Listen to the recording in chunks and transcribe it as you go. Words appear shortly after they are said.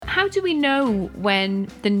how do we know when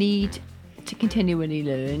the need to continually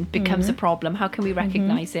learn becomes a problem? How can we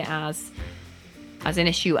recognise it as an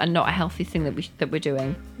issue and not a healthy thing that we're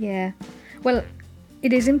doing? Yeah. Well,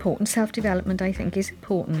 it is important. Self-development, I think, is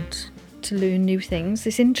important to learn new things.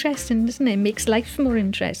 It's interesting, isn't it? It makes life more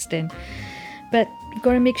interesting. But you've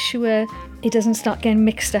got to make sure it doesn't start getting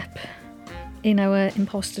mixed up in our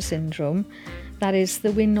imposter syndrome. That is,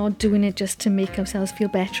 that we're not doing it just to make ourselves feel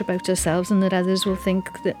better about ourselves and that others will think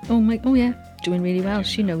that, oh yeah, doing really well,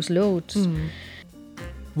 she knows loads.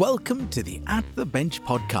 Welcome to the At the Bench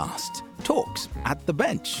podcast, Talks at the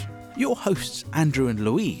Bench. Your hosts, Andrew and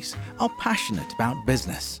Louise, are passionate about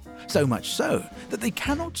business. So much so that they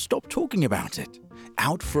cannot stop talking about it.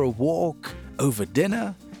 Out for a walk, over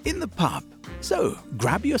dinner, in the pub. So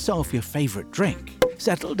grab yourself your favourite drink,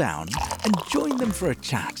 settle down and join them for a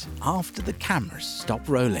chat after the cameras stop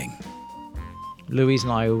rolling. Louise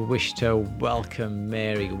and I wish to welcome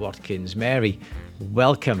Mary Watkins. Mary,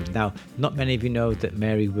 welcome. Now, not many of you know that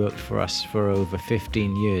Mary worked for us for over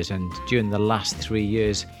 15 years, and during the last 3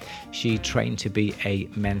 years, she trained to be a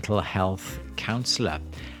mental health counsellor.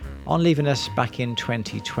 On leaving us back in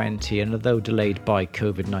 2020, and although delayed by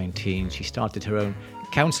COVID-19, she started her own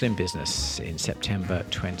counselling business in September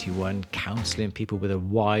 21, counselling people with a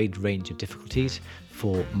wide range of difficulties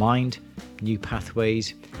for mind, new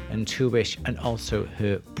pathways and Two-ish, and also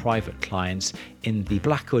her private clients in the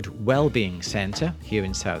Blackwood Wellbeing Centre here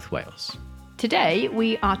in South Wales. Today,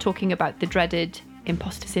 we are talking about the dreaded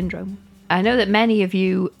imposter syndrome. I know that many of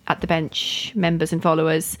you at the bench, members and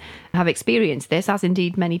followers, have experienced this, as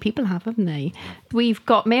indeed many people have, haven't they? We've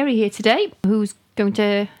got Mary here today, who's going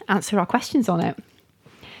to answer our questions on it.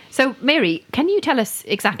 So, Mary, can you tell us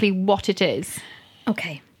exactly what it is?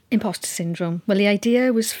 Okay, imposter syndrome. Well, the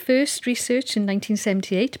idea was first researched in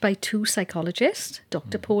 1978 by two psychologists,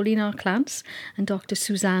 Dr. Pauline R. Clance and Dr.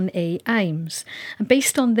 Suzanne A. Imes. And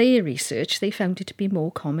based on their research, they found it to be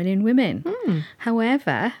more common in women.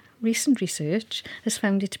 However, recent research has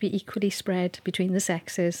found it to be equally spread between the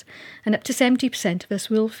sexes, and up to 70% of us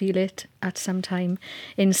will feel it at some time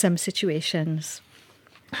in some situations.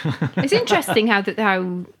 It's interesting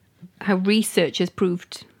how research has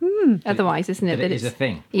proved otherwise, isn't it? That it is a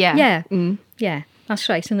thing. Yeah. Yeah, that's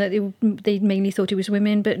right. And that they mainly thought it was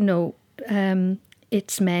women, but no,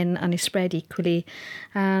 it's men and it's spread equally.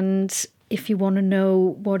 And if you want to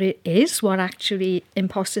know what it is, what actually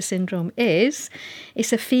imposter syndrome is,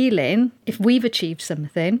 it's a feeling, if we've achieved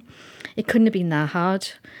something, it couldn't have been that hard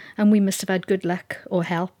and we must have had good luck or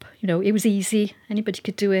help. You know, it was easy, anybody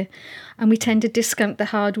could do it. And we tend to discount the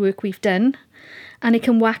hard work we've done, and it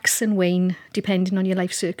can wax and wane depending on your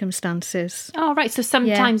life circumstances. Oh, right. So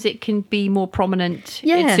sometimes it can be more prominent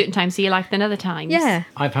in certain times of your life than other times. Yeah.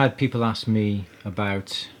 I've had people ask me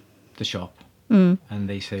about the shop and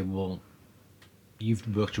they say, well,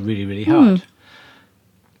 you've worked really, really hard.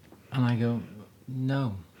 And I go,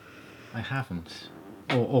 no, I haven't.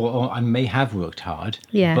 Or I may have worked hard,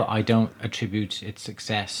 but I don't attribute its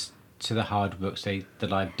success to the hard work, say,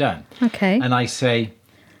 that I've done. Okay. And I say,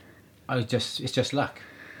 it's just luck.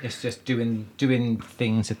 It's just doing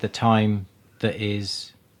things at the time that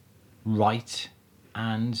is right,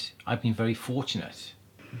 and I've been very fortunate.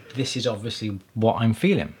 This is obviously what I'm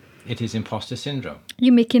feeling. It is imposter syndrome.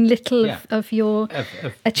 You're making little of your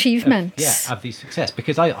achievements. Of the success.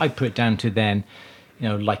 Because I put it down to then, you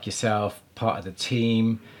know, like yourself, part of the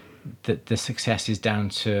team, that the success is down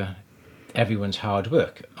to everyone's hard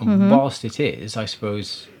work. And whilst it is, I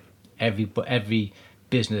suppose, every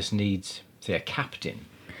business needs, say, a captain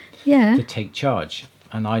to take charge.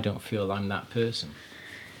 And I don't feel I'm that person.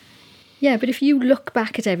 Yeah, but if you look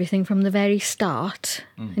back at everything from the very start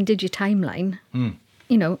and did your timeline,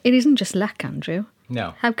 you know, it isn't just luck, Andrew.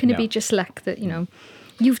 No. How can it be just luck that, you know,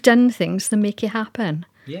 you've done things that make it happen?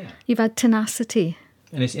 Yeah. You've had tenacity.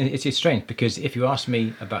 And it's strange because if you ask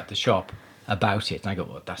me about the shop, about it, and I go,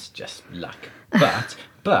 well, that's just luck.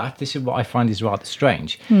 But this is what I find is rather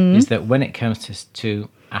strange, is that when it comes to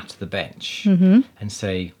At the Bench and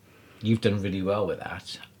say, you've done really well with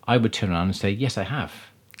that, I would turn around and say, yes, I have.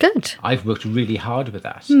 Good. I've worked really hard with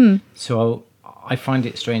that. So I find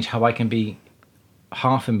it strange how I can be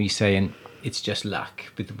half of me saying it's just luck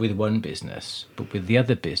with one business, but with the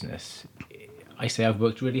other business, I say I've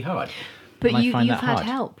worked really hard. But you've had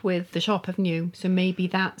help with the shop, haven't you? So maybe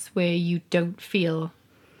that's where you don't feel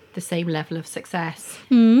the same level of success.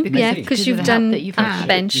 Because you've done that you've At had. the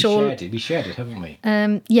Bench. We shared it, haven't we?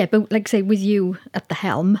 Yeah, but like I say, with you at the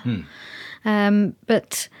helm.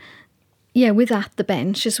 But yeah, with At the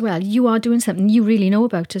Bench as well, you are doing something you really know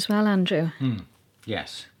about as well, Andrew.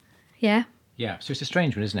 Yes. Yeah? Yeah, so it's a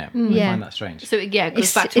strange one, isn't it? Yeah. I find that strange. So yeah, it goes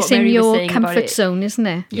It's, back to it's what in Mary was your saying about comfort it. zone, isn't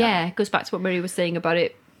it? Yeah, it goes back to what Mary was saying about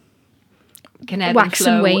it. Can ebb Wax and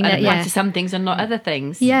flow and wane, and apply yeah. to some things and not other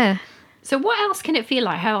things. Yeah. So what else can it feel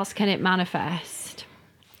like? How else can it manifest?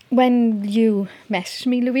 When you messaged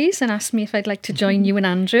me, Louise, and asked me if I'd like to join you and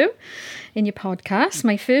Andrew in your podcast,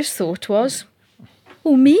 my first thought was,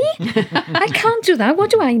 oh, me? I can't do that. What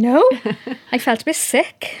do I know? I felt a bit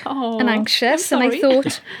sick and anxious. I'm And I sorry.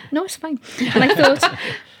 thought, no, it's fine. And I thought,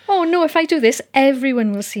 oh, no, if I do this,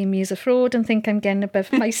 everyone will see me as a fraud and think I'm getting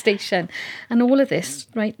above my station. And all of this,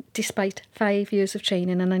 right, despite 5 years of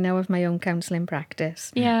training, and I now have my own counselling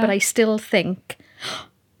practice. Yeah. But I still think,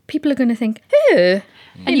 people are going to think, oh,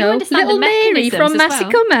 And you understand little the Mary from mechanisms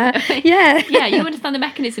as Massicuma. Yeah. Yeah, you understand the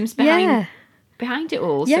mechanisms behind Yeah. behind it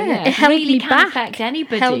all. Yeah, So yeah, it held really me can back. affect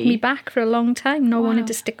anybody. Held me back for a long time. Not Wow. wanting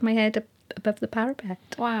to stick my head up above the parapet.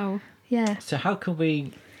 Wow. Yeah. So how can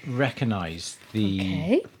we recognise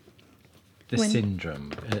Okay. the When-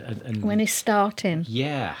 syndrome? And When it's starting,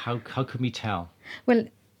 yeah, how can we tell? well,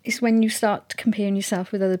 it's when you start comparing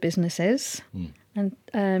yourself with other businesses and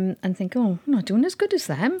think, oh, I'm not doing as good as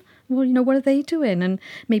them. Well, what are they doing? And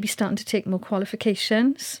maybe starting to take more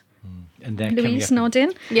qualifications. And then Louise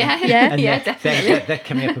nodding. Yeah. Yeah. and Yeah, they're, definitely. they're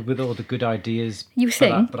coming up with all the good ideas. You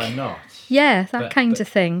think? But I'm not. Yeah, that But- kind but- of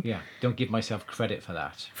thing. Yeah, don't give myself credit for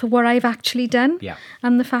that. For what I've actually done. Yeah.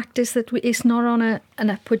 And the fact is that it's not on an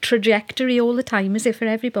upward trajectory all the time, is it, for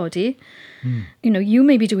everybody? You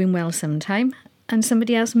may be doing well sometime and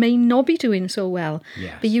somebody else may not be doing so well.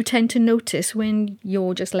 Yes. But you tend to notice when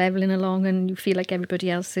you're just levelling along and you feel like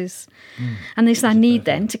everybody else is. And there's that need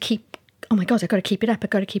then to keep, oh my God, I've got to keep it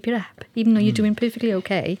up, even though you're doing perfectly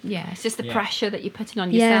okay. Yeah, it's just the Yeah. pressure that you're putting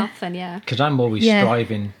on Yeah. yourself and yeah. Because I'm always Yeah.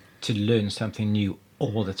 striving to learn something new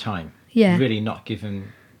all the time. Yeah. Really not giving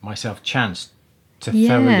myself chance to Yeah.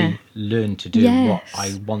 thoroughly learn to do what Yes.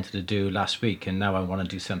 I wanted to do last week, and now I want to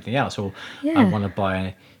do something else, or I Yeah. want to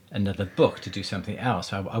buy another book to do something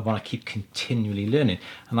else. I want to keep continually learning,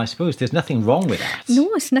 and I suppose there's nothing wrong with that. No,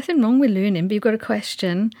 there's nothing wrong with learning, but you've got to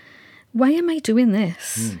question, why am I doing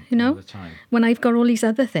this? all the time. When I've got all these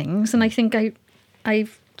other things, and I think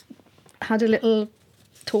I've had a little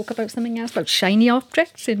talk about something else, about shiny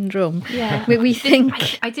object syndrome. Yeah. Where we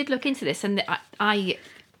think, I did look into this and I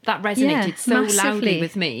that resonated Yeah, so loudly massively.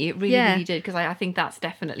 with me. It really, Yeah. really did, because I think that's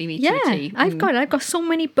definitely me to yeah, a T. I've got so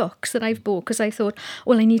many books that I've bought because I thought,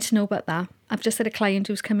 well, I need to know about that. I've just had a client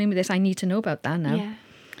who's come in with this. I need to know about that now. Yeah.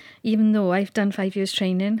 Even though I've done 5 years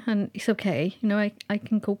training and it's okay, I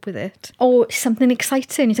can cope with it. Or something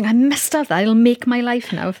exciting, you think, I must have that. It'll make my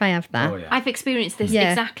life now if I have that. Oh, yeah. I've experienced this, Yeah.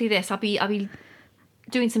 exactly this. I'll be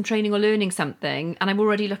doing some training or learning something and I'm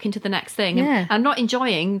already looking to the next thing. And Yeah. I'm not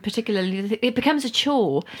enjoying particularly, it becomes a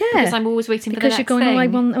chore Yeah. because I'm always waiting for Because the you're next going,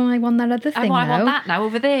 thing. I want that other thing I now. want that now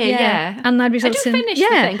over there, yeah. And that results I do in finish the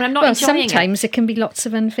thing, but I'm not enjoying sometimes it can be lots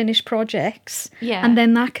of unfinished projects. Yeah. And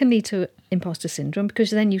then that can lead to imposter syndrome because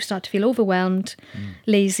then you start to feel overwhelmed,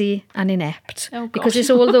 lazy and inept. Oh, because God. it's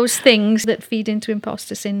all those things that feed into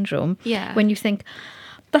imposter syndrome. Yeah. When you think,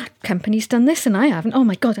 that company's done this and I haven't. Oh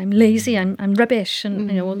my God, I'm lazy, I'm rubbish, and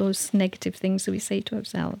all those negative things that we say to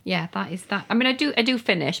ourselves. Yeah, that is that. I mean, I do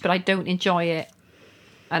finish, but I don't enjoy it.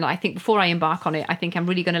 And I think before I embark on it, I think I'm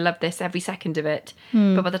really going to love this every second of it.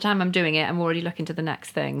 But by the time I'm doing it, I'm already looking to the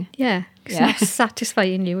next thing. Yeah, it's Yeah. not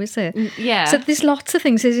satisfying you, is it? Yeah. So there's lots of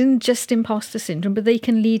things. It isn't just imposter syndrome, but they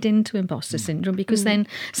can lead into imposter syndrome because then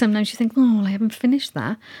sometimes you think, oh, well, I haven't finished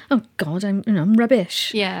that. Oh God, I'm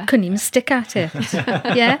rubbish. Yeah. Couldn't even stick at it.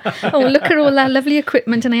 Yeah. Oh, look at all that lovely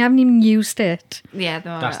equipment and I haven't even used it. Yeah,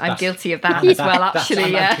 no, That's- I'm that's- guilty of that as well, actually.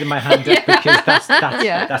 I'm Yeah. putting my hand up because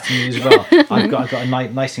Yeah. that's me as well. I've got a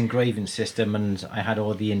nice engraving system, and I had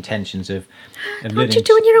all the intentions of Aren't learning. you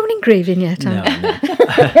doing your own engraving yet? No, Anne? no.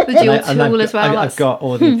 The dual And tool as well. I've got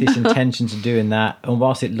all these intentions of doing that, and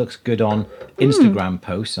whilst it looks good on Instagram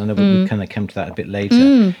posts, I know we'll kind of come to that a bit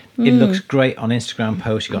later. It looks great on Instagram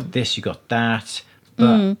posts. You got this, you got that,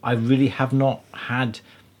 but I really have not had.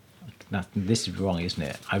 Now, this is wrong, isn't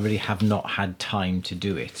it? I really have not had time to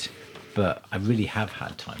do it, but I really have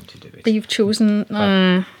had time to do it. But you've chosen.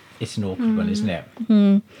 It's an awkward one, isn't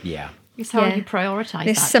it? Yeah. It's how Yeah. you prioritise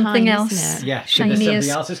There's that something time, else. isn't it? Yeah, Shiny something as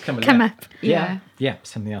else has come come up. up. Yeah. Yeah,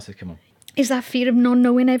 something else has come on. Is that fear of not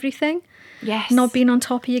knowing everything? Yes. Not being on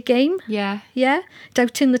top of your game? Yeah. Yeah,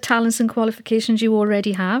 doubting the talents and qualifications you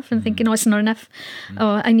already have and thinking, oh, it's not enough.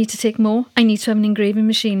 Oh, I need to take more. I need to have an engraving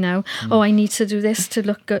machine now. Oh, I need to do this to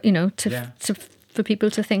look good, Yeah. for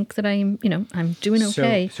people to think that I'm doing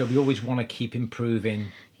okay. So we always want to keep improving.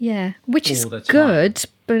 Yeah, which is all the time. good,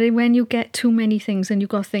 but when you get too many things and you've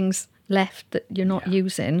got things left that you're not Yeah.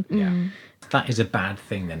 using, Yeah. that is a bad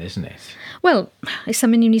thing then, isn't it? Well, it's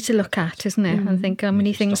something you need to look at, isn't it? And think, how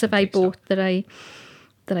many to things stop have I and take bought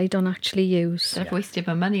that I don't actually use? That I've wasted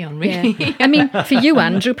my money on, really. Yeah. I mean, for you,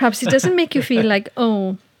 Andrew, perhaps it doesn't make you feel like,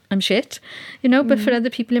 oh, I'm shit, but for other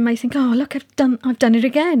people it might think, oh, look, I've done it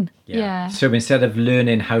again. Yeah. So instead of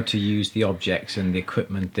learning how to use the objects and the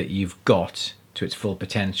equipment that you've got to its full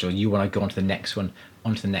potential, you want to go on to the next one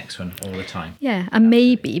all the time. Yeah, and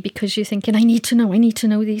maybe because you're thinking, I need to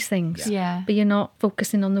know these things. Yeah. But you're not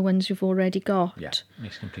focusing on the ones you've already got. Yeah,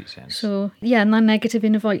 makes complete sense. So, yeah, and that negative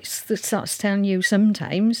inner voice that starts telling you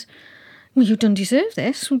sometimes, well, you don't deserve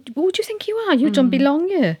this. Who do you think you are? You don't belong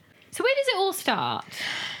here. So where does it all start?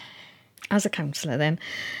 As a counsellor then,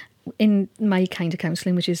 in my kind of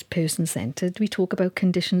counselling, which is person-centred, we talk about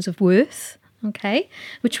conditions of worth, okay,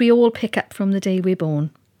 which we all pick up from the day we're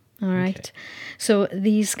born. All right. Okay. So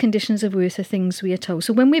these conditions of worth are things we are told.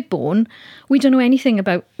 So when we're born, we don't know anything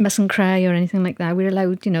about mustn't cry or anything like that. We're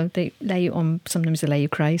allowed, they lay you on, sometimes they let you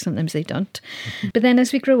cry, sometimes they don't. But then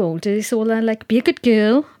as we grow older, it's all like, be a good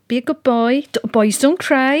girl, be a good boy, boys don't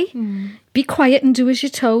cry, be quiet and do as you're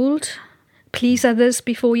told, please others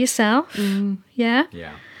before yourself. Yeah?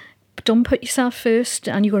 Yeah. But don't put yourself first,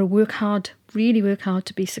 and you've got to work hard. Really work hard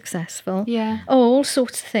to be successful. Yeah. All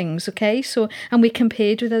sorts of things, okay? So, and we're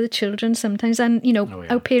compared with other children sometimes, and,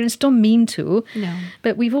 our parents don't mean to, No.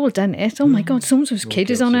 but we've all done it. Oh my God, so-and-so's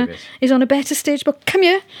kid is on a better stage, but come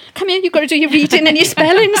here, you've got to do your reading and your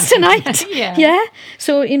spellings tonight. Yeah?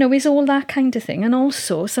 So, it's all that kind of thing. And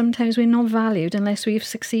also, sometimes we're not valued unless we've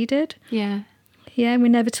succeeded. Yeah. Yeah, we're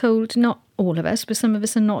never told, not all of us, but some of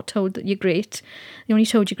us are not told that you're great. They only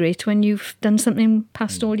told you're great when you've done something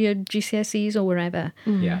past all your GCSEs or wherever.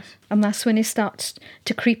 Yes. And that's when it starts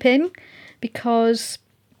to creep in, because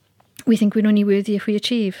we think we're only worthy if we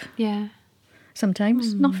achieve. Yeah.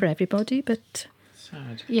 Sometimes, not for everybody, but...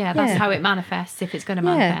 Sad. Yeah, that's how it manifests, if it's going to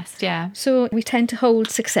manifest, yeah. So we tend to hold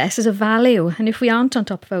success as a value, and if we aren't on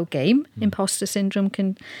top of our game, imposter syndrome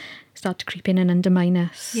can start to creep in and undermine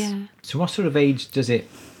us. Yeah. So what sort of age does it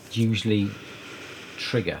usually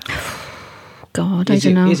trigger? God, I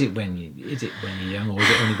don't know. Is it when you're young, or is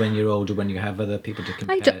it only when you're older, when you have other people to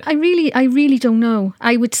compare? I really don't know.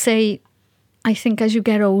 I would say, I think as you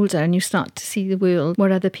get older and you start to see the world,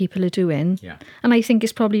 what other people are doing, and I think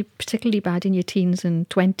it's probably particularly bad in your teens and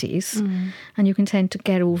 20s, and you can tend to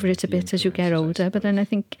get over it a bit as you get older. But then I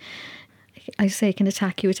think, I say, it can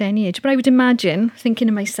attack you at any age. But I would imagine, thinking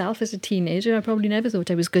of myself as a teenager, I probably never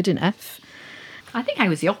thought I was good enough. I think I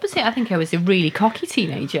was the opposite. I think I was a really cocky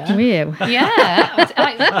teenager. Were you? Yeah.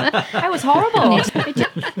 I was horrible.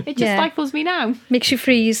 It just stifles me now. Makes you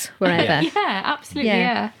freeze wherever. Yeah, absolutely,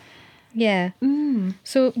 yeah. Yeah.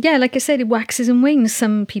 So, like I said, it waxes and wanes.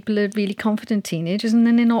 Some people are really confident teenagers, and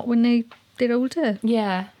then they're not when they're older.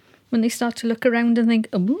 Yeah. When they start to look around and think,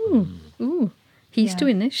 ooh, he's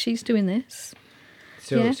doing this, she's doing this.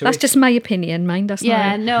 So that's just my opinion, mind. That's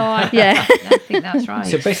not I think that's right.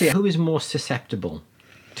 So basically, who is more susceptible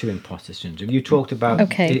to imposter syndrome? You talked about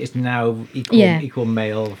it's now equal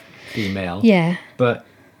male, female. Yeah. But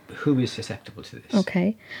who is susceptible to this?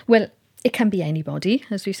 Okay. Well, it can be anybody,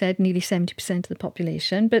 as we said, nearly 70% of the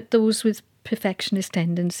population, but those with perfectionist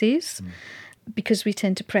tendencies, because we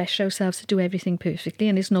tend to pressure ourselves to do everything perfectly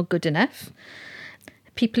and it's not good enough.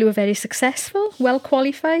 People who are very successful, well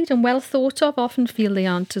qualified and well thought of often feel they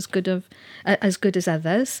aren't as good as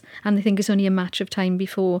others, and they think it's only a matter of time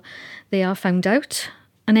before they are found out.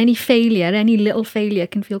 And any little failure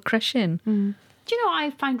can feel crushing. Do you know what I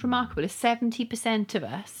find remarkable is 70% of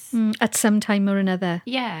us at some time or another.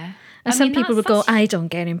 Yeah. And some people would go, I don't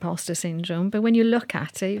get imposter syndrome, but when you look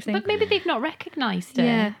at it, you think, but maybe they've not recognised it.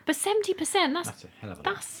 Yeah. But 70%, That's a hell of a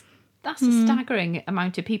lot. That's a staggering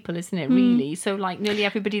amount of people, isn't it, really? So, like, nearly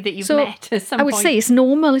everybody that you've met at some point. I would say it's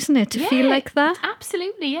normal, isn't it, to feel like that?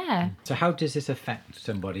 Absolutely, yeah. So how does this affect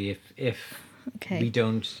somebody if we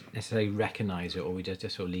don't necessarily recognise it, or we just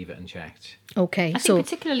sort of leave it unchecked? Okay. I think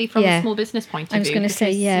particularly from a small business point of view. I was going to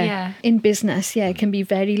say, in business, it can be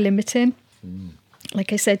very limiting.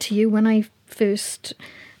 Like I said to you, when I first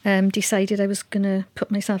decided I was going to put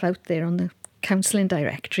myself out there on the counselling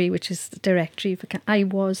directory, which is the directory for I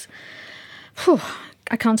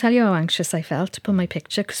can't tell you how anxious I felt to put my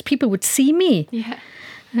picture, because people would see me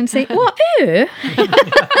and say, what, her?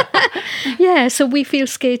 So we feel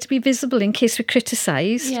scared to be visible in case we're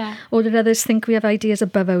criticised or that others think we have ideas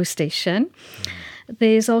above our station.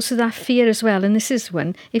 There's also that fear as well, and this is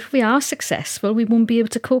one, if we are successful, we won't be able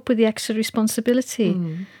to cope with the extra responsibility.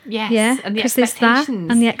 Yes, and the expectations. There's that,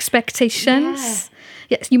 and the expectations.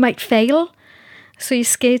 Yes, you might fail, so you're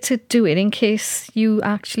scared to do it in case you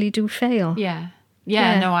actually do fail. Yeah.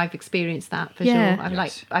 Yeah, Yeah. no, I've experienced that for Yeah. sure.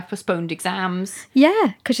 Yes. I've postponed exams.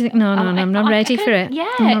 Yeah, because you think, no, I'm I'm not ready for it. Yeah,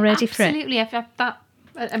 I'm not ready for it. absolutely. I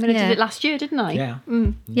Yeah. did it last year, didn't I? Yeah.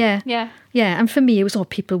 Yeah. Yeah. Yeah, and for me, it was,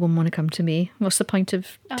 people wouldn't want to come to me. What's the point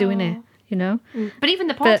of doing it, you know? But even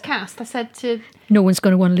the But- podcast, I said to No one's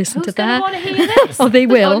going to want to listen who's to going to that. want to hear this? Oh, they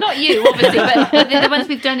will. Oh, not you, obviously, but the ones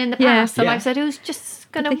we've done in the Yeah. past. And Yeah. I've said, who's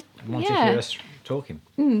just going to... Want to hear us talking.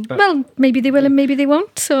 But Well, maybe they will and maybe they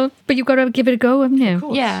won't. So, but you've got to give it a go, haven't you? of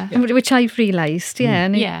course, Yeah. Which I've realised,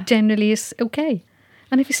 and Yeah. it generally is okay.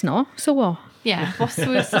 And if it's not, so what? Yeah, what's the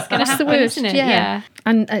worst that's going to What's happen, the worst? isn't it? Yeah.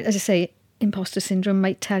 And as I say, imposter syndrome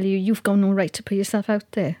might tell you you've got no right to put yourself out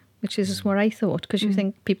there, which is what I thought, because you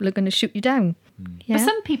think people are going to shoot you down. Yeah. But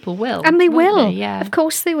some people will. And they won't will. they? Yeah. Of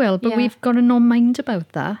course they will. But Yeah. we've got to not mind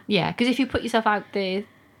about that. Yeah, because if you put yourself out there,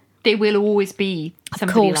 there will always be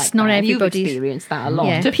somebody course, like not that. And everybody's- You've experienced that a lot.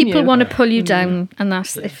 Yeah. haven't People you? want to pull you down, and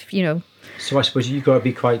that's if, so I suppose you've got to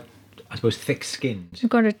be quite, I suppose, thick-skinned.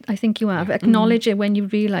 you've got to, I think you have, acknowledge it when you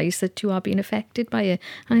realise that you are being affected by it.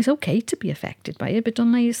 And it's okay to be affected by it, but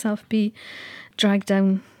don't let yourself be dragged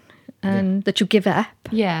down and that you give up.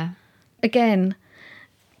 Yeah. Again,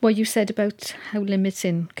 what you said about how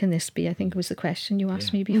limiting can this be, I think was the question you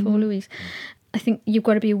asked me before, Louise. I think you've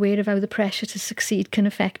got to be aware of how the pressure to succeed can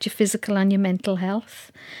affect your physical and your mental health,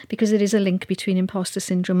 because there is a link between imposter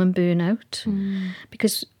syndrome and burnout.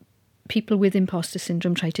 Because people with imposter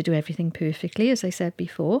syndrome try to do everything perfectly, as I said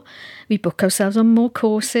before. We book ourselves on more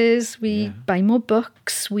courses, we buy more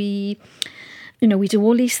books, we do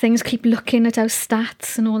all these things, keep looking at our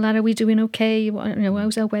stats and all that. Are we doing okay?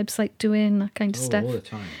 How's our website doing? That kind of stuff. All the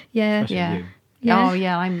time. Yeah. Especially Yeah. you. Yeah. Oh,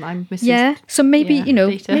 yeah, I'm Mrs. Yeah. So maybe, Yeah,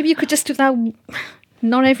 data. maybe you could just do that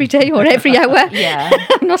not every day or every hour. Yeah.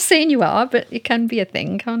 I'm not saying you are, but it can be a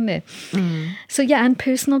thing, can't it? So yeah, and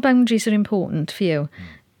personal boundaries are important for you.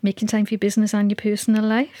 Making time for your business and your personal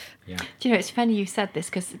life. Yeah. Do you know, it's funny you said this,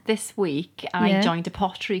 because this week I Yeah. joined a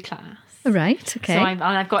pottery class. Right, okay. So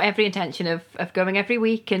I've got every intention of going every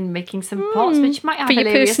week and making some pots, which might have For your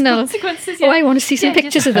hilarious personal- consequences. Oh, I want to see some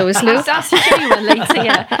pictures of those, Lou. I'll show you one later,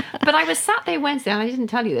 yeah. But I was sat there Wednesday, and I didn't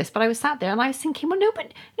tell you this, but I was sat there and I was thinking, well,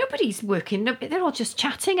 nobody's working. They're all just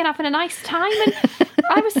chatting and having a nice time. And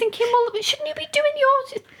I was thinking, well, shouldn't you be doing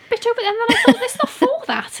your bit over there? And then I thought, it's not for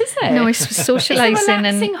that, is it? No, it's It's a socialising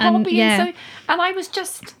relaxing and hobby. yeah. And I was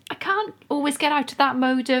just, I can't always get out of that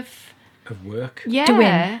mode of, Of work. yeah.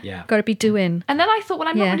 Doing. Yeah. Got to be doing. And then I thought, well,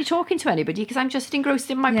 I'm not Yeah. really talking to anybody because I'm just engrossed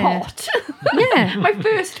in my Yeah. pot. Yeah. My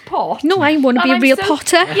first pot. No, I want to be And a I'm real so-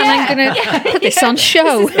 potter and I'm going to put this on This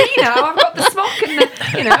show. is me now. I've got the smock and the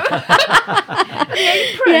apron.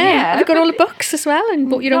 Yeah, I've got but all the books as well and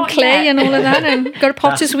bought your own Not clay yet. and all of that and got a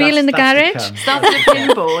potter's wheel in the That's garage. to come. Started a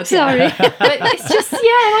pinboard. Sorry. But it's just, yeah,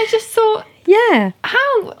 and I just thought, Yeah.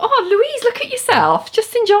 Louise, look at yourself.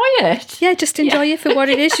 Just enjoy it. Yeah, just enjoy it for what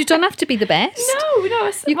it is. You don't have to be the best. No, You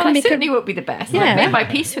well, can I make a- certainly won't be the best. Yeah. I've made my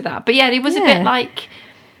peace with that. But yeah, it was a Yeah. bit like,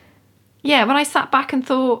 yeah, when I sat back and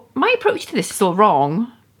thought, my approach to this is all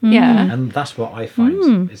wrong. Mm. Yeah. And that's what I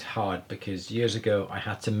find is hard, because years ago I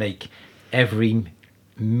had to make every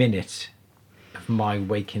minute of my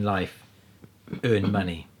waking life earn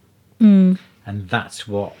money. And that's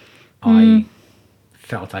what I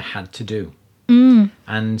felt I had to do.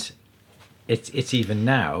 And it's even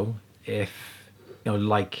now, if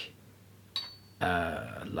like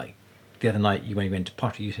the other night when you went to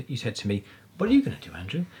pottery, you said to me, what are you going to do,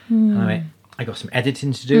 Andrew? And I went, I got some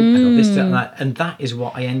editing to do, I got this, that, and that. And that is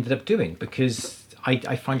what I ended up doing, because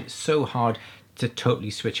I find it so hard to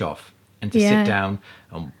totally switch off and to Yeah. sit down,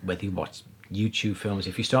 whether you watch YouTube films,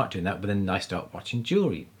 if you start doing that, but then I start watching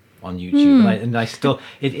jewellery on YouTube, and I still,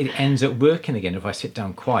 it ends up working again. If I sit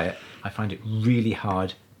down quiet, I find it really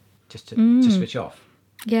hard just to switch off.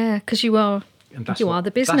 Yeah, because you are And that's you what- are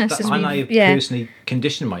the business. that's- as and we've- I yeah. personally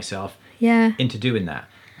conditioned myself Yeah. into doing that,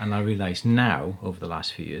 and I realise now, over the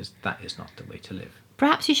last few years, that is not the way to live.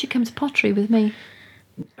 Perhaps you should come to pottery with me.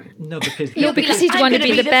 No, because No, because he'd I'm want to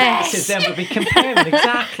gonna be the best. because then we'll be comparing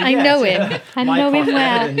exactly. I know him. I My know him pot's better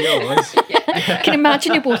well. than yours. Can you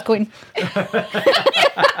imagine you both going,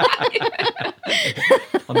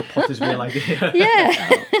 On the potter's wheel idea.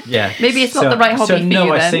 yeah. Yeah. Maybe it's not the right hobby so for no,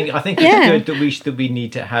 you I then. think Yeah. it's good that we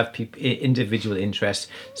need to have individual interests.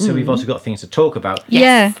 So we've also got things to talk about.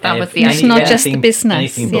 Yeah. That was the It's idea. not just the business,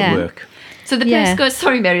 Anything but yeah. work. So the Yeah. person goes,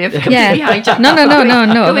 sorry, Mary, I've completely Yeah. hijacked No, that. no, no,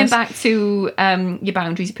 no. Going that's- back to your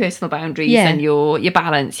boundaries, your personal boundaries, Yeah. and your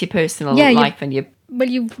balance, your personal Yeah, life, and your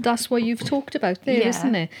Well, that's what you've talked about there, Yeah.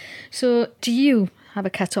 not it? So do you have a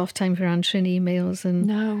cut-off time for answering emails? And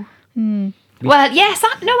no. Well, yes,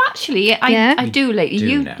 no, actually, Yeah? I do lately. do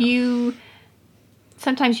You now. you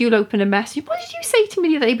sometimes you'll open a message. What did you say to me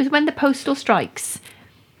the other day? It was when the postal strikes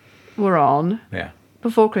were on. Yeah.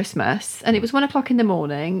 Before Christmas, and it was 1 o'clock in the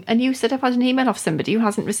morning, and you said, I've had an email off somebody who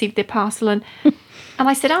hasn't received their parcel, and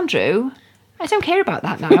I said, Andrew, I don't care about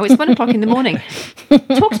that now. It's 1 o'clock in the morning. Talk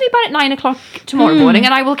to me about it 9 o'clock tomorrow morning,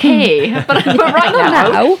 and I will care. But right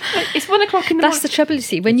now, it's 1 o'clock in the morning. That's the trouble, you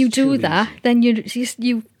see. When you do that, then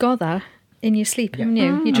you got that in your sleep, haven't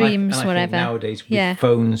you? Your dreams, and I whatever. think nowadays, with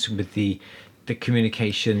phones, with the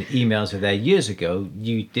communication, emails are there. Years ago,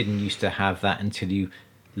 you didn't used to have that until you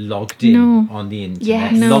logged in on the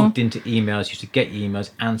internet, logged into emails, used to get your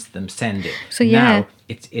emails, answer them, send it. So now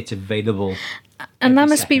it's available. And that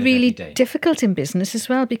must be really difficult in business as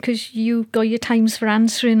well, because you've got your times for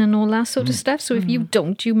answering and all that sort of stuff. So if you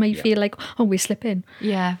don't, you may feel like, oh, we're slipping.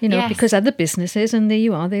 Yeah. You know, because other businesses, and there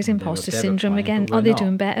you are, there's imposter syndrome again. Oh, they're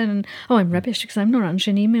doing better. And, oh, I'm rubbish because I'm not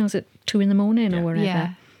answering emails at 2 a.m. or whatever.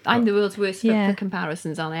 Yeah. I'm the world's worst for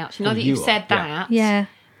comparisons, aren't I? Actually, now that you've said that. Yeah.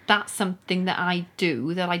 That's something that I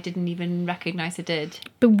do that I didn't even recognise I did.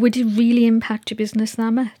 But would it really impact your business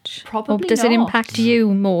that much? Probably not. Or does it impact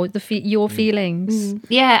you more, your feelings?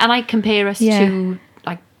 Yeah, and I compare us to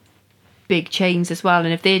like big chains as well.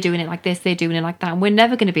 And if they're doing it like this, they're doing it like that. And we're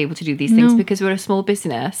never going to be able to do these things because we're a small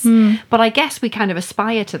business. But I guess we kind of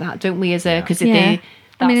aspire to that, don't we? As a because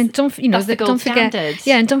I mean, and don't forget, standards.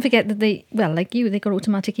 and don't forget that they got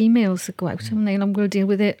automatic emails that go out, and I'm going to deal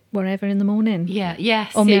with it whatever in the morning. Yeah,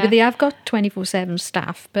 yes. Or maybe they have got 24/7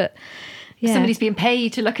 staff, but somebody's being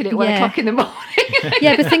paid to look at it 1 o'clock in the morning.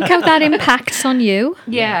 Yeah, but think how that impacts on you.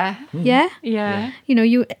 Yeah. Yeah? Yeah. You know,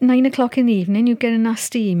 you 9 o'clock in the evening, you get a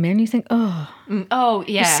nasty email and you think, oh,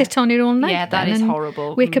 yeah. You sit on it all night. Yeah, that is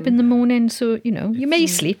horrible. Wake up in the morning, so, you may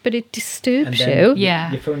sleep, but it disturbs you.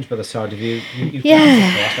 Yeah. Your phone's by the side of you. You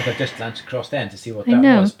glance across, like I just glanced across then to see what that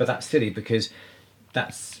was. But that's silly because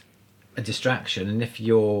that's a distraction. And if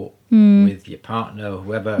you're with your partner or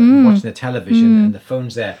whoever watching the television and the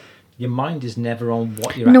phone's there, your mind is never on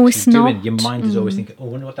what you're actually doing. Not. Your mind is always thinking, oh, I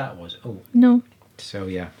wonder what that was. Oh. No. So,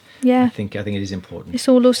 yeah. Yeah. I think it is important. It's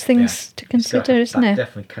all those things to consider, isn't it?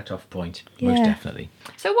 Definitely cut-off point, most definitely.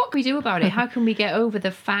 So what can we do about it? How can we get over the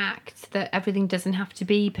fact that everything doesn't have to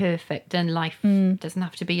be perfect and life doesn't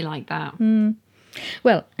have to be like that?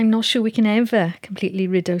 Well, I'm not sure we can ever completely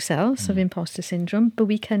rid ourselves of imposter syndrome, but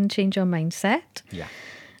we can change our mindset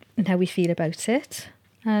and how we feel about it.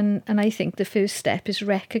 And I think the first step is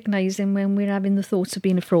recognising when we're having the thoughts of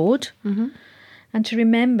being a fraud. And to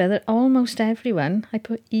remember that almost everyone, I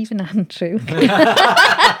put even Andrew,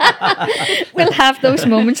 will have those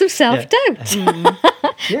moments of self-doubt.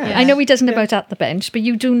 I know he doesn't about at the bench, but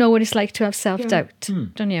you do know what it's like to have self-doubt,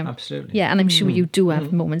 don't you? Absolutely. Yeah, and I'm sure you do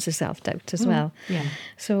have moments of self-doubt as well. Yeah.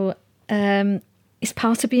 So it's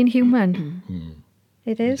part of being human.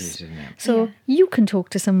 It is. Isn't it? So you can talk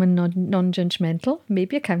to someone non-judgmental,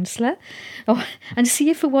 maybe a counsellor, and see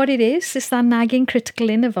if for what it is, it's that nagging critical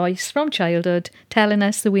inner voice from childhood telling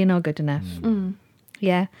us that we're not good enough.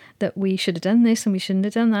 Yeah, that we should have done this and we shouldn't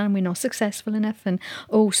have done that and we're not successful enough. And,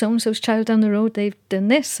 so-and-so's child down the road, they've done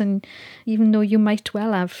this. And even though you might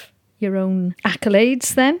well have your own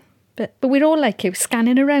accolades then, but we're all like you,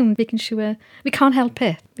 scanning around, making sure we can't help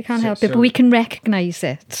it. But we can recognise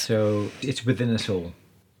it. So it's within us all.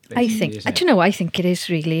 I think, I think it is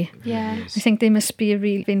really. Yeah. I think there must be a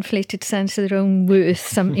really inflated sense of their own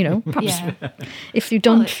worth, perhaps if you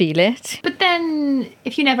don't feel it. But then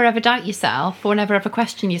if you never ever doubt yourself or never ever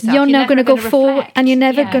question yourself, you're never going to go forward reflect. And you're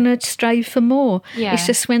never going to strive for more. Yeah. It's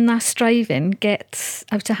just when that striving gets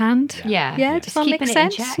out of hand. Yeah. Does that make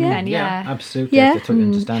sense? Yeah, absolutely. Yeah. I totally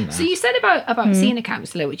understand that. So you said about seeing a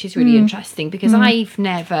counsellor, which is really interesting because I've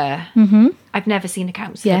never seen a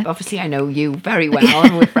counsellor. Yeah. Obviously, I know you very well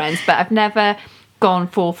and we're friends, but I've never gone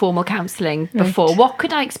for formal counselling before. Right. What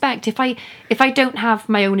could I expect if I don't have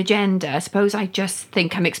my own agenda? Suppose I just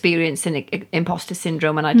think I'm experiencing imposter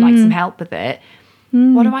syndrome and I'd like some help with it.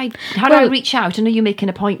 How do I reach out? I know you make an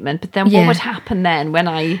appointment, but then what would happen then when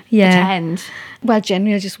I attend? Well,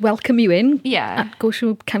 generally, I'll just welcome you in. Yeah. Go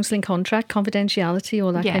through counselling contract, confidentiality,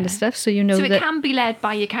 all that kind of stuff. So you know so it can be led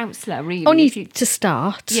by your counsellor, really. Only to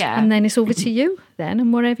start. Yeah. And then it's over to you then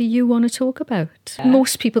and whatever you want to talk about.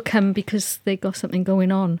 Most people come because they got something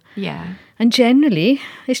going on. Yeah. And generally,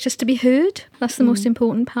 it's just to be heard. That's the most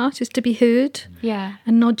important part, is to be heard. Yeah.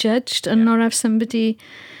 And not judged and not have somebody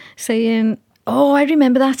saying, oh, I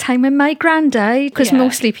remember that time when my gran died. Because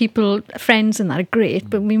mostly people, friends and that are great,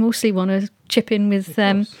 but we mostly want to chip in with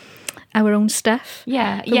our own stuff.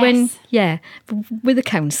 Yeah, But yes. with a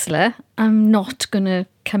counsellor, I'm not going to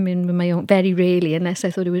come in with my own, very rarely, unless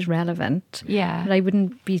I thought it was relevant. Yeah. But I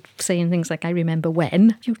wouldn't be saying things like, I remember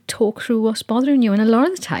when. You talk through what's bothering you. And a lot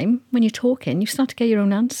of the time, when you're talking, you start to get your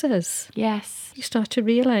own answers. Yes. You start to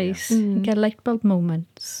realise, you get light bulb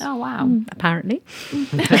moments. Oh, wow. Apparently.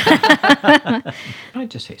 Can I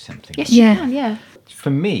just say something? Yes, Yeah. you can, yeah. For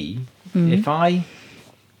me, if I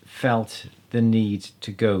felt the need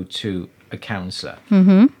to go to a counsellor,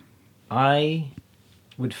 I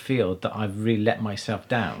would feel that I've really let myself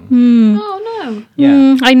down. Oh, no.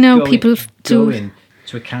 Yeah, I know people do. Going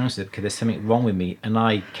to a counsellor because there's something wrong with me and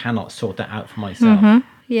I cannot sort that out for myself.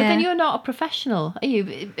 Yeah. But then you're not a professional, are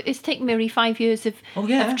you? It's taken Mary 5 years of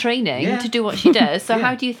training Yeah. to do what she does. So Yeah.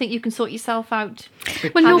 how do you think you can sort yourself out?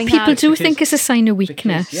 Well, no, having people had- do because- think it's a sign of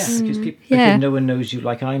weakness. Because no one knows you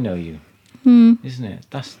like I know you. Isn't it?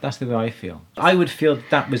 That's the way I feel. I would feel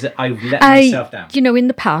that was it. I've let myself down. You know, in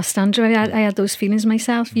the past, Andrew, I had those feelings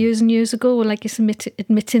myself years and years ago, like it's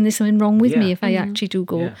admitting there's something wrong with me if I actually do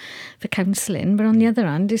go for counselling. But on the other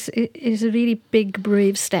hand, it is a really big,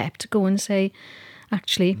 brave step to go and say,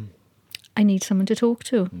 actually, I need someone to talk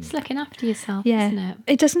to. It's looking after yourself, Yeah. isn't it?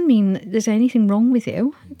 It doesn't mean there's anything wrong with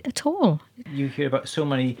you at all. You hear about so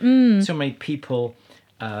many people,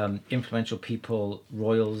 influential people,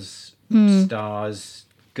 royals, stars,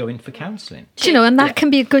 going for counselling. Do you know, and that can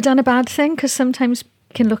be a good and a bad thing, because sometimes it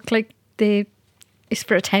can look like it's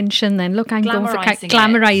for attention then. Look, I'm going for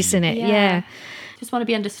glamorising it. Yeah. Just want to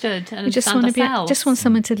be understood and We just understand want ourselves. just want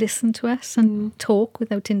someone to listen to us and talk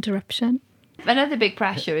without interruption. Another big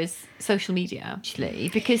pressure is social media,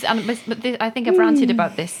 actually, because I think I've ranted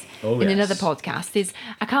about this in another podcast, is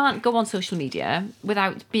I can't go on social media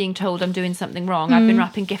without being told I'm doing something wrong. I've been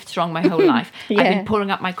wrapping gifts wrong my whole life. I've been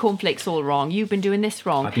pouring up my cornflakes all wrong. You've been doing this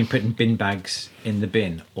wrong. I've been putting bin bags in the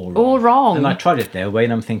bin all wrong. All wrong. And I tried it their way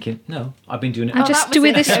and I'm thinking, no, I've been doing it. I just that do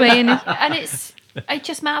was it this way. And And it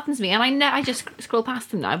just maddens me. And I just scroll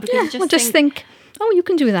past them now because I just think, oh, you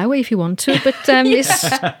can do it that way if you want to, but it's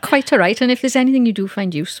quite all right. And if there's anything you do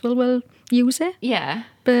find useful, well, use it. Yeah.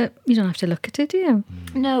 But you don't have to look at it, do you?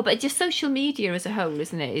 No, but just social media as a whole,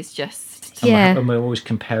 isn't it? Is just... And we're always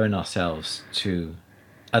comparing ourselves to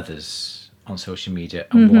others on social media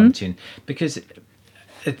and wanting, because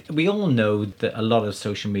we all know that a lot of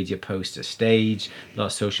social media posts are staged, a lot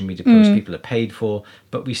of social media posts people are paid for,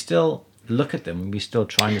 but we still look at them and we still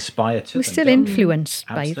try and aspire to We're them. still don't we? influenced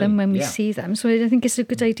by Absolutely, them when we yeah. see them. So I think it's a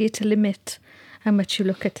good idea to limit how much you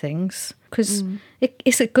look at things, because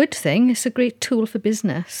it's a good thing. It's a great tool for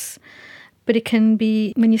business. But it can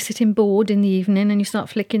be when you're sitting bored in the evening and you start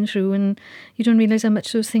flicking through and you don't realise how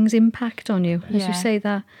much those things impact on you. As you say,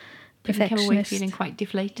 that You come away perfectionist. feeling quite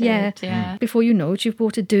deflated. Yeah. Before you know it, you've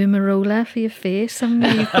bought a derma roller for your face and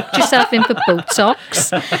you've booked yourself in for Botox.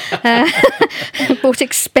 Bought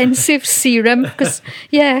expensive serum because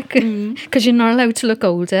you're not allowed to look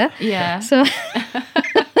older. Yeah. So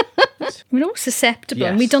we're all susceptible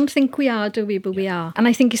and we Yes. don't think we are, do we? But we are. And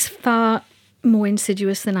I think it's far more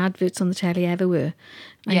insidious than adverts on the telly ever were.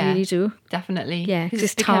 I really do. Definitely. Yeah, because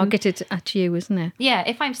it's become- targeted at you, isn't it? Yeah,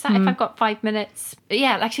 if I'm sat, if I've got 5 minutes,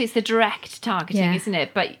 actually it's the direct targeting, Yeah. isn't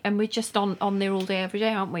it? And we're just on there all day, every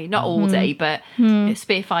day, aren't we? Not all day, but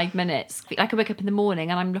spare 5 minutes. Like I wake up in the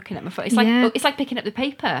morning and I'm looking at my phone. It's like it's like picking up the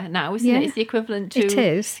paper now, isn't it? It's the equivalent to. It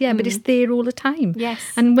is, but it's there all the time. Yes.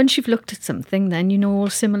 And once you've looked at something, then you know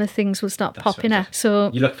all similar things will start popping what it up.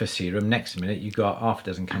 So You look for serum, next minute you've got half a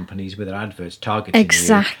dozen companies with their adverts targeting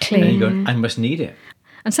Exactly. you. And you go, I must need it.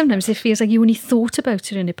 and sometimes it feels like you only thought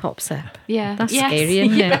about it and it pops up. Yeah. That's Yes. scary,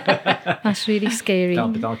 isn't it? That's really scary.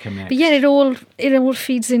 That'll come next. But yeah, it all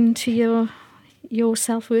feeds into your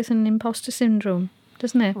self-worth and imposter syndrome,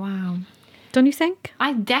 doesn't it? Wow. Don't you think?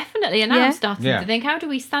 I definitely, and now Yeah. I'm starting Yeah. to think, how do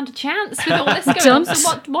we stand a chance with all this going on? Don't.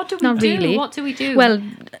 So what do we Not do? really. What do we do? Well,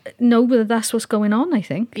 no, but that's what's going on, I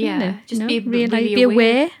think. isn't yeah, it? just You know, be really be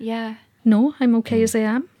aware. Yeah. No, I'm okay as I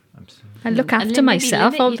am. I look And after maybe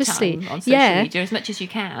myself, limit your obviously. time on social media as much as you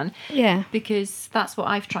can. Yeah. Because that's what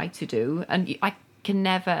I've tried to do, and I can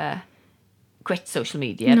never quit social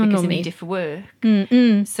media No, because no, I me. need it for work.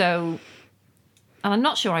 So, and I'm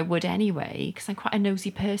not sure I would anyway, because I'm quite a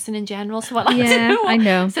nosy person in general. So I like to Yeah, know. I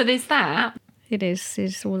know. So there's that. It is.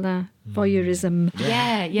 It's all that voyeurism.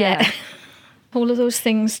 Yeah. All of those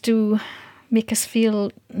things do make us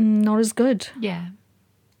feel not as good. Yeah.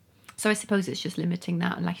 So I suppose it's just limiting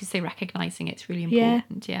that, and like you say, recognising it's really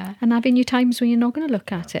important. Yeah. And having your times when you're not going to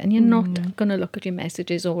look at it and you're not going to look at your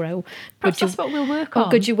messages or how Perhaps good that's what we'll work how on.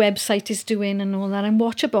 good your website is doing and all that, and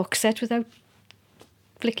watch a box set without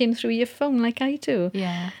flicking through your phone like I do.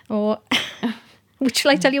 Yeah. Or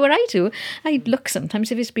Shall I tell you what I do? I look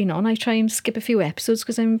sometimes if it's been on. I try and skip a few episodes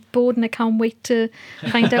because I'm bored and I can't wait to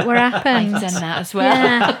find out what happened. I've done that as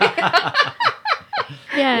well.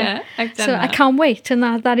 Yeah. I've done So that. I can't wait, and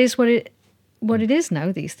that is what it is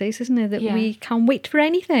now these days, isn't it? That we can't wait for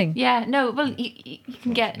anything. Yeah, no, well, you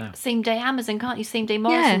can get same day Amazon, can't you? Same day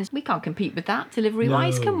Morrison's. We can't compete with that delivery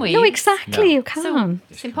wise, can we? No, exactly. You So can't.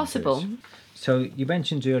 it's impossible. So you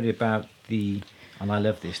mentioned earlier about and I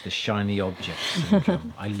love this, the shiny object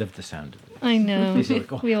syndrome. I love the sound of it. I know. It's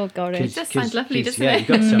like, oh, We all got it. It does sound lovely, doesn't yeah, it? you've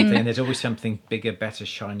got something, and there's always something bigger, better,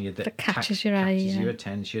 shinier that catches your eye, catches yeah. your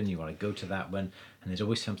attention. You want to go to that one, and there's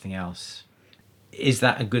always something else. Is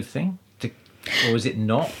that a good thing, or is it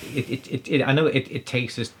not? I know it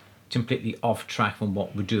takes us completely off track from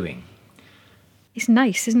what we're doing. It's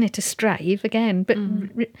nice, isn't it, to strive again, but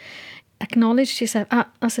acknowledge to yourself,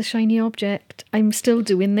 that's a shiny object. I'm still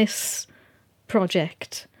doing this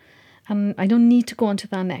project, and I don't need to go on to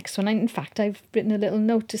that next one. In fact, I've written a little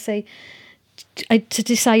note to say to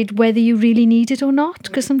decide whether you really need it or not,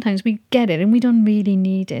 because sometimes we get it and we don't really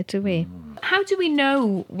need it, do we? How do we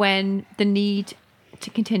know when the need to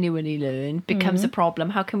continually learn becomes a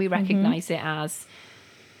problem? How can we recognise it as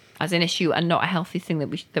an issue and not a healthy thing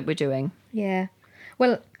that we're doing? Yeah.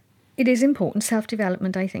 Well, it is important.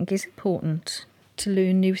 Self-development, I think, is important to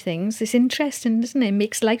learn new things. It's interesting, isn't it? It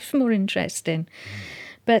makes life more interesting.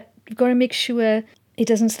 But you've got to make sure it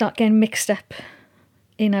doesn't start getting mixed up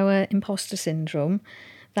in our imposter syndrome.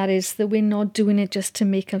 That is, that we're not doing it just to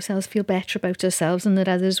make ourselves feel better about ourselves, and that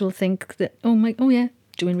others will think that, oh yeah,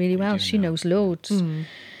 doing really well. She knows loads.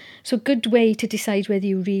 So a good way to decide whether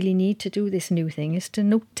you really need to do this new thing is to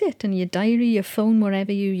note it in your diary, your phone,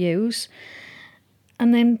 whatever you use,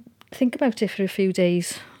 and then think about it for a few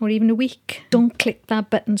days or even a week. Don't click that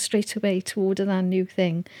button straight away to order that new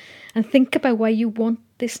thing, and think about why you want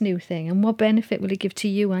this new thing and what benefit will it give to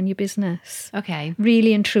you and your business. Okay.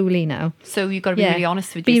 Really and truly now. So you've got to be really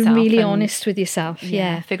honest with Be yourself. really and, honest with yourself,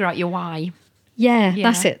 yeah. Figure out your why. Yeah,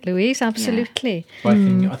 Yeah. that's it, Louise, absolutely. But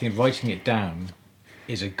I think writing it down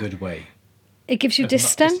is a good way. It gives you Of not-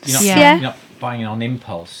 distance, You're yeah. not buying it on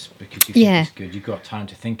impulse because you think Yeah. it's good. You've got time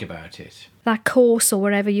to think about it. That course or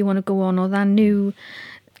wherever you want to go on, or that new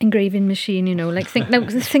engraving machine,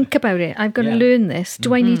 think about it. I've got to learn this.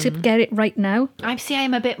 Do I need to get it right now?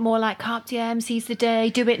 I'm a bit more like carpe diem, seize the day,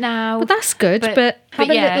 do it now. Well, that's good, but have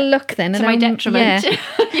a little look then. To my detriment.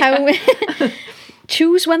 Yeah.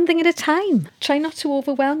 Choose one thing at a time. Try not to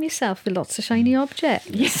overwhelm yourself with lots of shiny objects.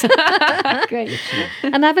 Great.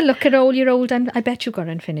 And have a look at all your old... I bet you've got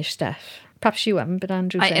unfinished stuff. Perhaps you haven't, but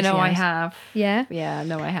Andrew says I know he I has. have. Yeah? Yeah,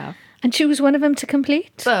 no, I have. And choose one of them to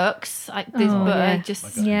complete. Books.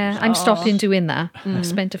 I'm stopping doing that. I've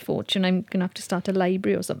spent a fortune. I'm going to have to start a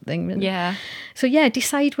library or something. Yeah. So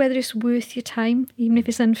decide whether it's worth your time, even if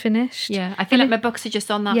it's unfinished. Yeah. I feel like my books are just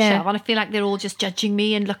on that shelf, and I feel like they're all just judging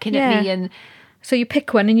me and looking at me. And so you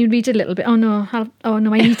pick one and you read a little bit. Oh no,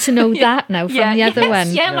 I need to know that now from the other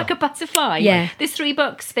one. Yeah, like a butterfly. Yeah. There's 3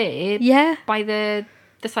 books there. Yeah. By the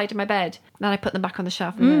side of my bed. Then I put them back on the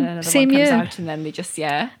shelf, and then another same one comes here. out, and then they just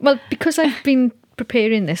Well, because I've been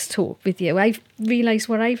preparing this talk with you, I've realised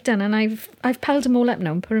what I've done, and I've piled them all up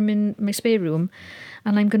now and put them in my spare room,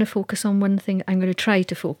 and I'm going to focus on one thing. I'm going to try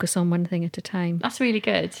to focus on one thing at a time. That's really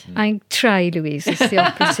good. I try, Louise, is the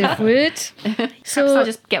operative word. So I'll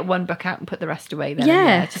just get one book out and put the rest away then.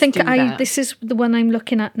 Just think do that. this is the one I'm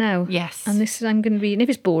looking at now. Yes. And this is I'm going to read. And if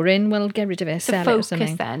it's boring, well, get rid of it, The sell it or focus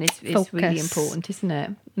something. then is really Focus. important, isn't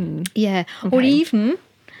it? Yeah. Or Okay. even,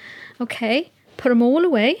 put them all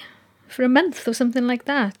away for a month or something like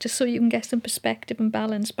that, just so you can get some perspective and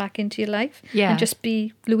balance back into your life. Yeah. And just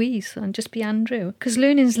be Louise and just be Andrew. Because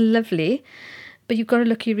learning's lovely, but you've got to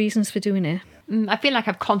look at your reasons for doing it. I feel like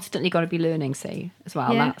I've constantly got to be learning, as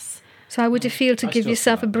well. Yeah. That's, So how would you feel to I give still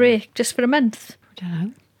yourself a feel that break just for a month? I don't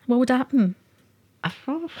know. What would happen? I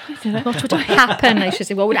don't know. What would happen? I should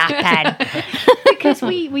say, what would happen? Because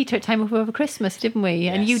we took time off over Christmas, didn't we?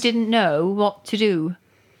 And you Yes. didn't know what to do.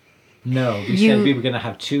 No, we said we were going to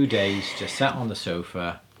have 2 days just sat on the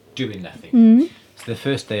sofa doing nothing. So the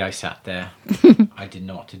first day I sat there, I didn't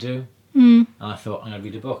know what to do. And I thought, I'm going to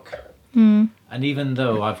read a book. And even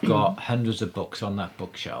though I've got hundreds of books on that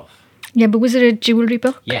bookshelf, Yeah, but was it a jewellery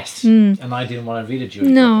book? yes, and I didn't want to read a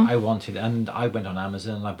jewelry No. book. I wanted, and I went on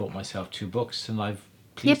Amazon and I bought myself 2 books, and I'm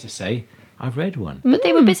pleased to say I've read one. But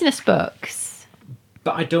they were business books.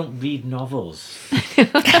 But I don't read novels.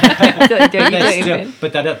 Don't They're still- even.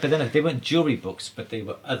 but then they weren't jewelry books, but they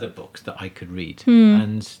were other books that I could read.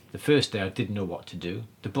 And the first day I didn't know what to do.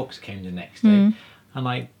 The books came the next day, and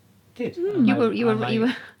I Did.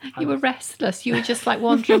 You were restless. You were just like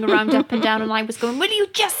wandering around up and down, and I was going, "Will you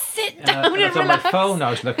just sit down and I was on my relax?" phone. I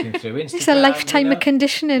was looking through Instagram. It's a lifetime of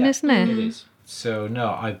conditioning, isn't it? It is. So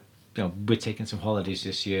no, we're taking some holidays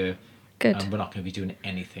this year. Good. And we're not going to be doing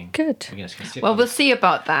anything. Good. We're just gonna sit Well, on- we'll see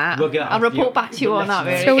about that. I'll report back to you on that.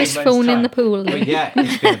 Let's Throw Really. his phone in the pool. Well, yeah,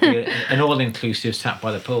 it's going to be an all-inclusive sat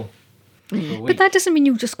by the pool. For a But week. that doesn't mean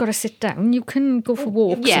you just got to sit down. You can go for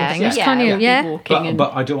walks Yeah, and things, yeah, can't you? we'll be Yeah. walking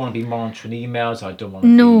But I don't want to be monitoring emails. I don't want to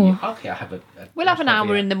No. be... Okay, I have a... We'll have an probably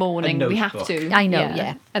hour a- in the morning. a We have notebook. to. I know,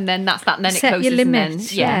 yeah. And then that's that. And then Set it your closes. And limits,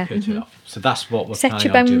 then, yeah. yeah. Cut it off. So that's what we're Set planning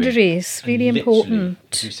your on doing. boundaries. And Really literally, important.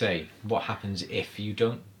 as you say, what happens if you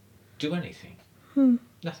don't do anything?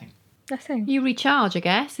 Nothing. Nothing. You recharge, I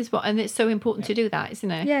guess, is what, and it's so important to do that, isn't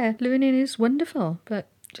it? Yeah, learning is wonderful, but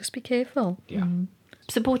just be careful. Yeah.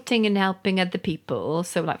 Supporting and helping other people,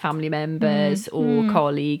 so like family members or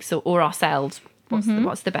colleagues or ourselves.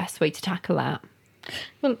 What's the best way to tackle that?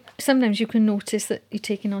 Well, sometimes you can notice that you're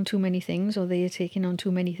taking on too many things, or they're taking on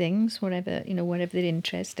too many things, whatever their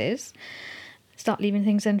interest is. Start leaving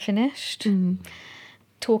things unfinished.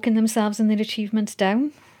 Talking themselves and their achievements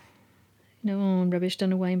down. Oh, rubbish, don't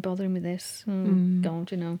know why I'm bothering with this.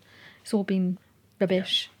 God, it's all been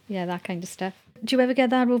rubbish. Yeah, that kind of stuff. Do you ever get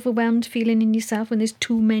that overwhelmed feeling in yourself when there's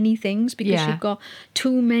too many things because Yeah. you've got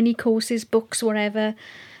too many courses, books, whatever,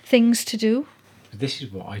 things to do? This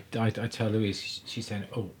is what I tell Louise. She's saying,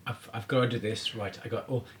 "Oh, I've got to do this, right?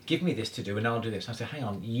 Give me this to do, and I'll do this." I say, "Hang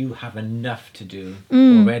on, you have enough to do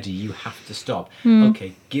already. You have to stop.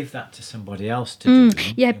 Okay, give that to somebody else to do."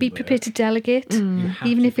 Yeah, be prepared to delegate, You have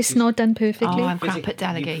even to, if it's because not done perfectly. Oh, I'm crap physic- at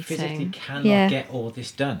delegating. You physically cannot Yeah. get all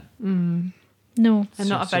this done. No. I'm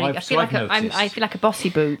not a So very. I've- I feel so like I've I noticed. feel like a bossy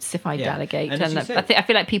boots if I Yeah. delegate, And as and you said- I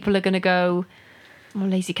feel like people are going to go, "Oh,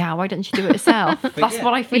 lazy cow, why don't you do it yourself?" That's yeah.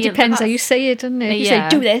 what I feel. It depends how That's- you say it, doesn't it? If you Yeah.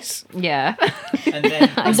 say, do this, Yeah. And then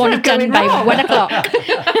I want it done by 1 o'clock.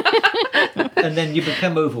 and then you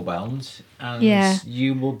become overwhelmed, and Yeah.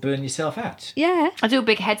 you will burn yourself out. Yeah, I do a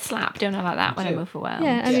big head slap, don't I, like that when I'm do. overwhelmed.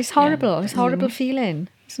 yeah, and Yeah. it's horrible. It's a horrible feeling,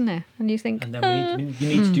 isn't it? And you think, And then you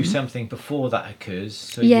need to do something before that occurs,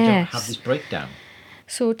 so you don't Yes. have this breakdown.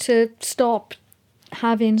 so to stop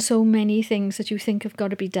having so many things that you think have got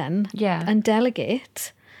to be done, Yeah. and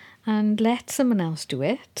delegate, and let someone else do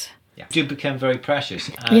it. Yeah. Do become very precious.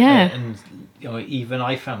 Yeah. And even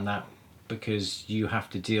I found that because you have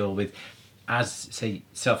to deal with, as say,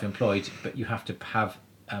 self-employed, but you have to have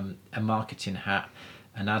a marketing hat,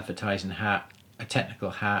 an advertising hat, a technical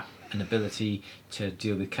hat, an ability to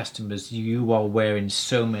deal with customers. You are wearing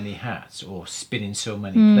so many hats or spinning so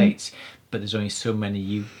many plates, but there's only so many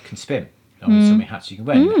you can spin. Only so many hats you can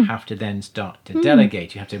wear. You have to then start to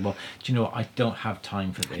delegate. You have to, well, do you know what? I don't have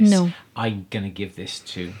time for this. No. I'm going to give this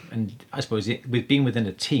to, and I suppose with being within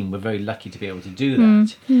a team, we're very lucky to be able to do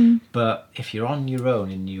that. But if you're on your own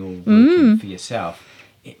and you're working for yourself,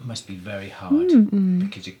 it must be very hard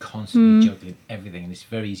because you're constantly juggling everything, and it's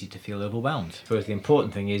very easy to feel overwhelmed. So the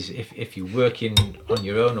important thing is if you're working on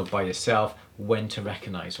your own or by yourself, when to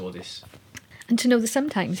recognise all this. And to know that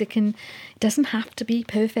sometimes it doesn't have to be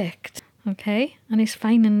perfect, okay? And it's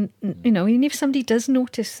fine. And, even if somebody does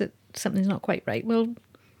notice that something's not quite right, well,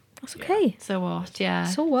 that's okay. So what? Yeah.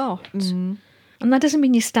 So what? And that doesn't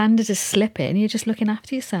mean your standards are slipping. You're just looking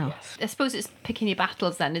after yourself. I suppose it's picking your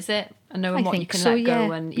battles then, is it? And knowing I what you think can so, let yeah.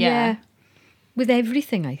 go and yeah. With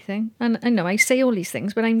everything, I think. And I know I say all these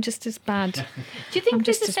things, but I'm just as bad. Do you think I'm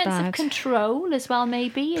there's just a as sense bad. of control as well,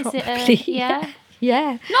 maybe? Is it Probably, yeah?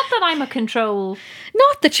 Yeah. Not that I'm a control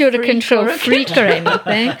Not that you're a Freak control or a freak or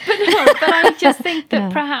anything. no, but I just think that Yeah.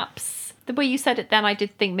 perhaps the way you said it then, I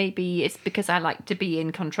did think maybe it's because I like to be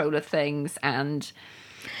in control of things and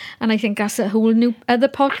And I think that's a whole new other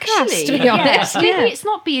podcast, actually, to be honest. maybe Yeah. it's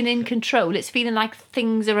not being in control, it's feeling like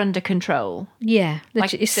things are under control. Yeah. That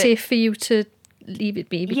Like it's the- safe for you to leave it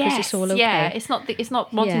be because it's all okay. Yeah, it's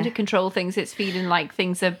not wanting Yeah. to control things, it's feeling like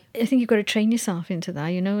things are I think you've got to train yourself into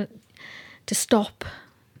that, to stop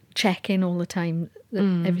checking all the time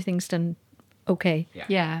that everything's done okay.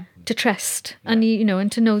 yeah. To trust and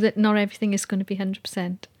and to know that not everything is going to be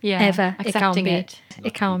 100%. Yeah, Ever. It can't accepting be. it.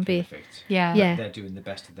 It can't be. Perfect. Yeah. Yeah. They're doing the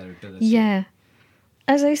best of their ability. Yeah.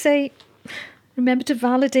 As I say, remember to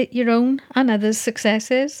validate your own and others'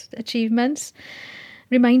 successes, achievements.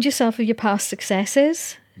 Remind yourself of your past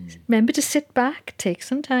successes. Remember to sit back, take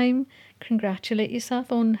some time, congratulate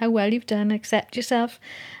yourself on how well you've done, accept yourself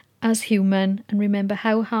as human, and remember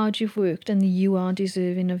how hard you've worked and that you are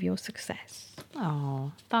deserving of your success.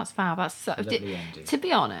 Oh, that's fab. That's so. Lovely ending. To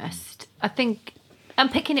be honest, I think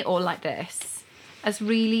unpicking it all like this has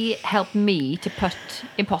really helped me to put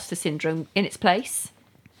imposter syndrome in its place.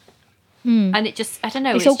 And it just, I don't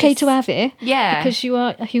know. It's okay just, to have it. Yeah. Because you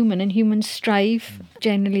are a human and humans strive.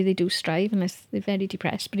 Generally, they do strive unless they're very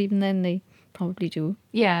depressed. But even then, they probably do.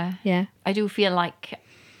 Yeah. Yeah. I do feel like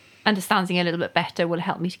understanding a little bit better will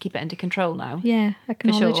help me to keep it under control now. Yeah,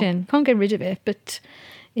 acknowledging. sure. Can't get rid of it, but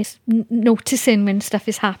it's noticing when stuff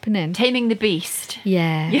is happening. Taming the beast.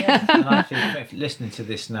 Yeah. And I think, if listening to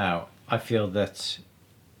this now, I feel that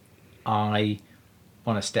I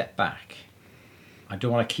want to step back. I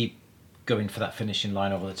don't want to keep going for that finishing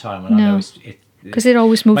line all the time. And I know because it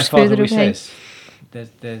always moves my father further always away. says,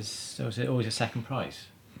 there's always a second prize.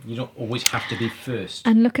 You don't always have to be first.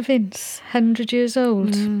 And look at Vince, 100 years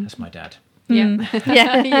old. That's my dad. Yeah.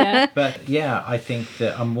 Yeah. Yeah. But yeah, I think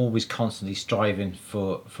that I'm always constantly striving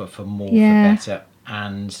for more, Yeah. for better.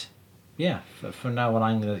 And yeah, for now on,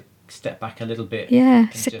 I'm going to step back a little bit. Yeah,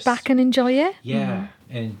 and sit just- back and enjoy it. Yeah,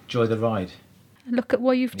 and enjoy the ride. Look at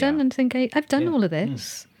what you've done Yeah. and think, I've done Yeah. all of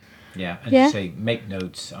this. Yeah, and Yeah. to say, make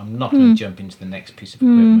notes. I'm not going to jump into the next piece of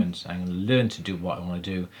equipment. I'm going to learn to do what I want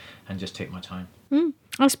to do and just take my time. Oh,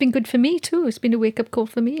 it's been good for me too. It's been a wake-up call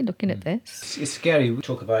for me looking at this. It's scary. We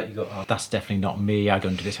talk about it, you go, oh, that's definitely not me. I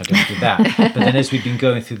don't do this, I don't do that. But then as we've been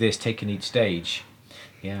going through this, taking each stage,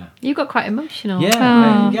 yeah. You got quite emotional. Yeah,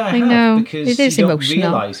 Oh, I I have, know. because It is you don't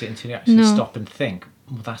emotional. realise it until you actually No. stop and think,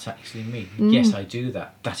 well, that's actually me. Yes, I do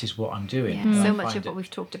that. That is what I'm doing. Yeah, And I so much find of what it- we've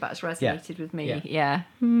talked about has resonated with me. Yeah. Yeah.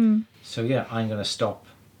 So yeah, I'm going to stop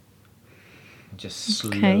and just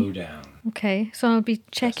slow Okay. down. Okay, so I'll be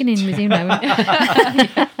checking in with you now.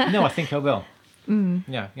 No, I think I will.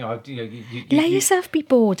 Yeah, you Let yourself be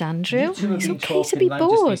bored, Andrew. You two have It's been okay to talking, be and I'm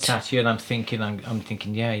just bored. sat here and I'm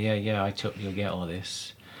thinking, yeah, I totally get all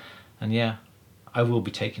this, and yeah, I will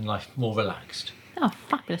be taking life more relaxed. Oh,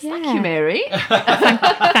 fabulous. Thank Yeah. you, Mary.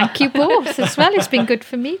 Thank you both as well. It's been good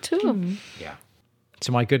for me too. Yeah.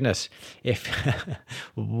 So my goodness, if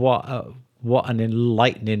what an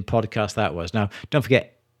enlightening podcast that was. Now, don't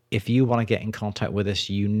forget, if you want to get in contact with us,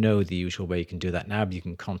 you know the usual way you can do that now. You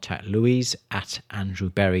can contact Louise at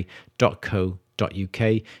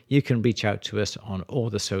andrewberry.co.uk. You can reach out to us on all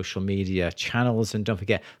the social media channels. And don't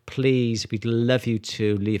forget, please, we'd love you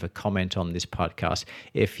to leave a comment on this podcast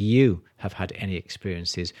if you have had any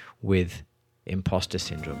experiences with imposter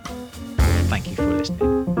syndrome. Thank you for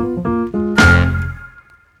listening.